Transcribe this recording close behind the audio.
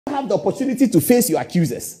have the opportunity to face your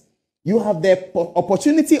accusers. You have the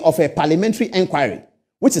opportunity of a parliamentary inquiry,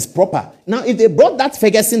 which is proper. Now, if they brought that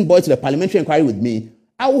Ferguson boy to the parliamentary inquiry with me,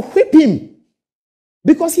 I will whip him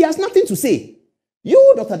because he has nothing to say.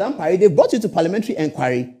 You, Dr. Dampare, they brought you to parliamentary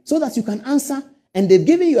inquiry so that you can answer, and they've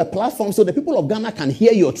given you a platform so the people of Ghana can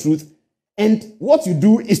hear your truth. And what you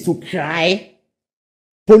do is to cry,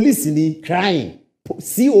 police crying,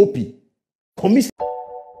 COP, commission.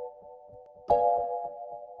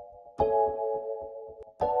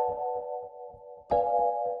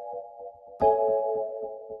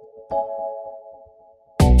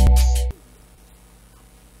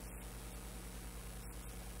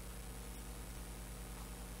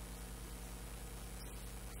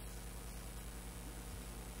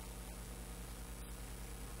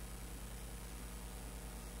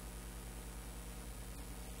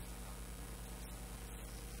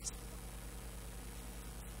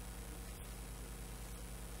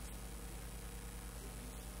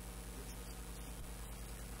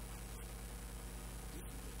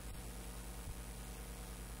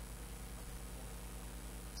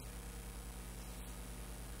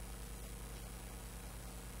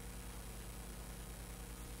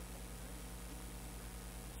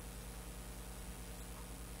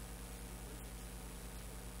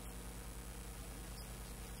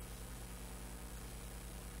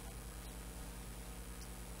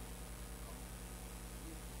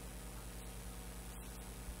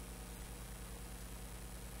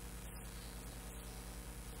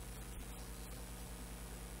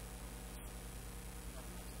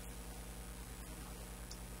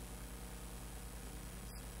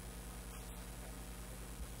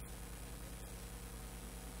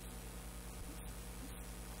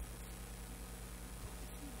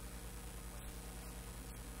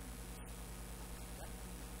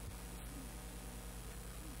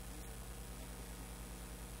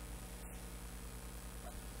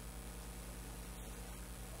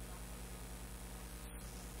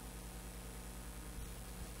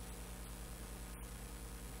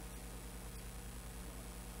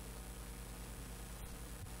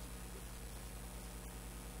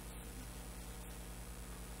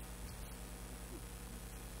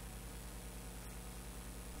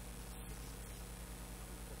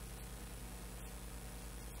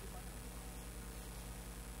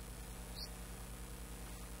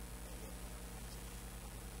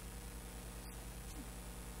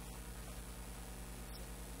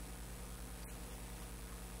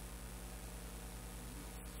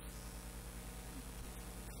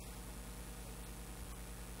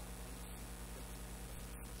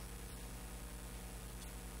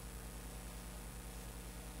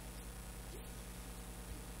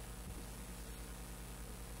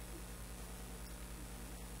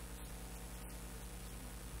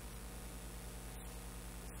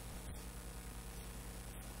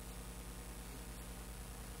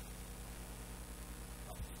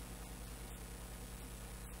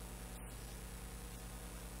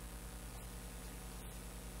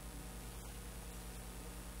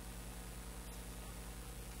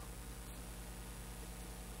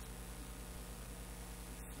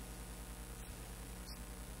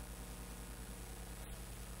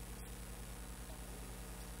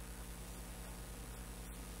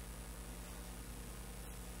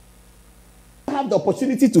 Have the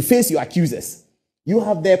opportunity to face your accusers. You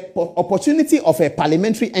have the opportunity of a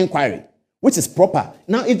parliamentary inquiry, which is proper.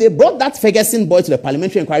 Now, if they brought that Ferguson boy to the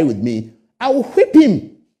parliamentary inquiry with me, I will whip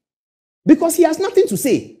him because he has nothing to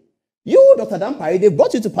say. You, Dr. Dampare, they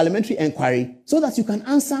brought you to parliamentary inquiry so that you can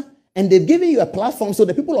answer, and they've given you a platform so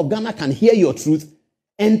the people of Ghana can hear your truth.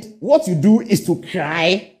 And what you do is to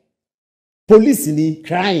cry, police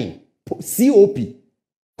crying, COP,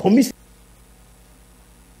 commission.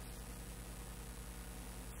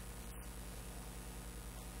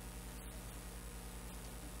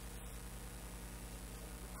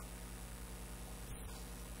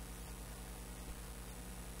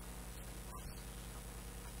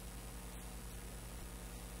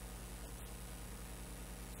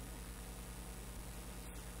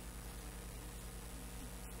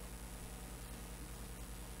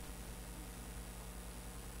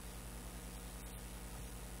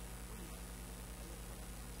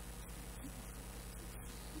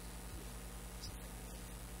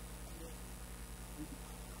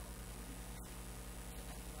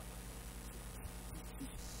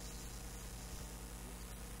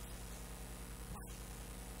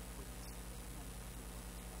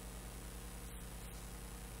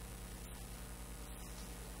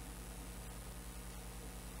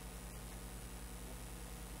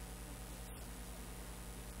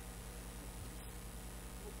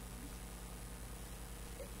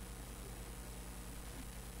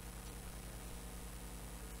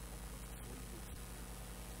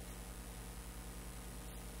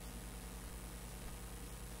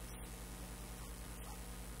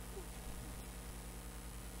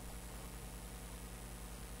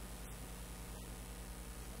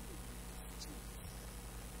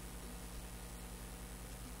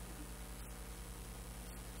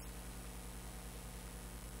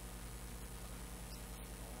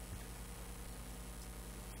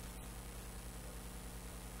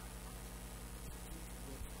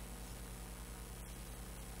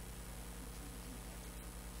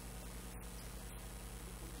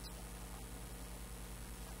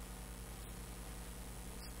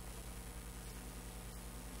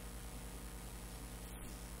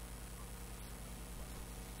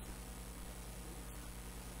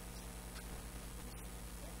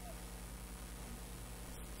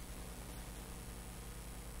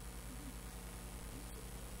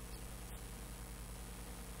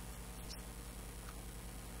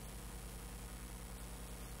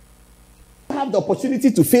 have the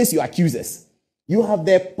opportunity to face your accusers. You have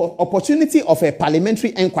the opportunity of a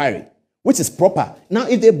parliamentary inquiry, which is proper. Now,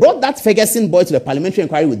 if they brought that Ferguson boy to the parliamentary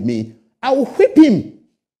inquiry with me, I will whip him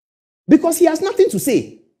because he has nothing to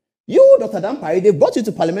say. You, Dr. Dampare, they brought you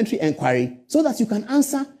to parliamentary inquiry so that you can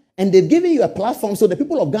answer, and they've given you a platform so the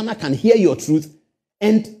people of Ghana can hear your truth.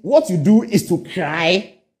 And what you do is to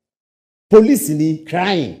cry. Police in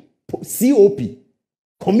crying. COP,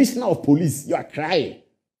 Commissioner of Police, you are crying.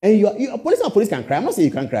 And a policeman of police can cry. I'm not saying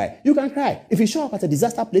you can't cry. You can cry. If you show up at a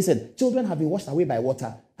disaster place and children have been washed away by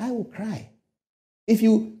water, I will cry. If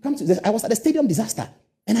you come to this, I was at the stadium disaster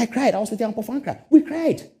and I cried. I was with Uncle Frankra. We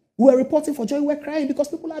cried. We were reporting for joy. We were crying because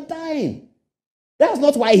people are dying. That's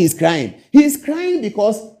not why he's crying. He's crying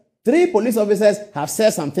because 3 police officers have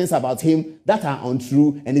said some things about him that are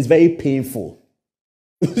untrue and it's very painful.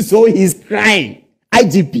 So he's crying.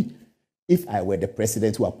 IGP. If I were the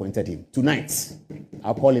president who appointed him tonight,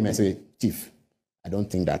 I'll call him and say, Chief, I don't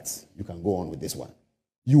think that you can go on with this one.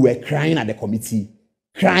 You were crying at the committee.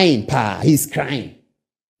 Crying, pa. He's crying.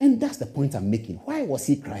 And that's the point I'm making. Why was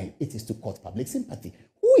he crying? It is to court public sympathy.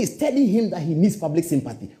 Who is telling him that he needs public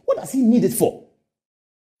sympathy? What does he need it for?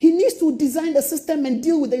 He needs to design the system and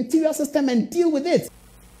deal with the interior system and deal with it.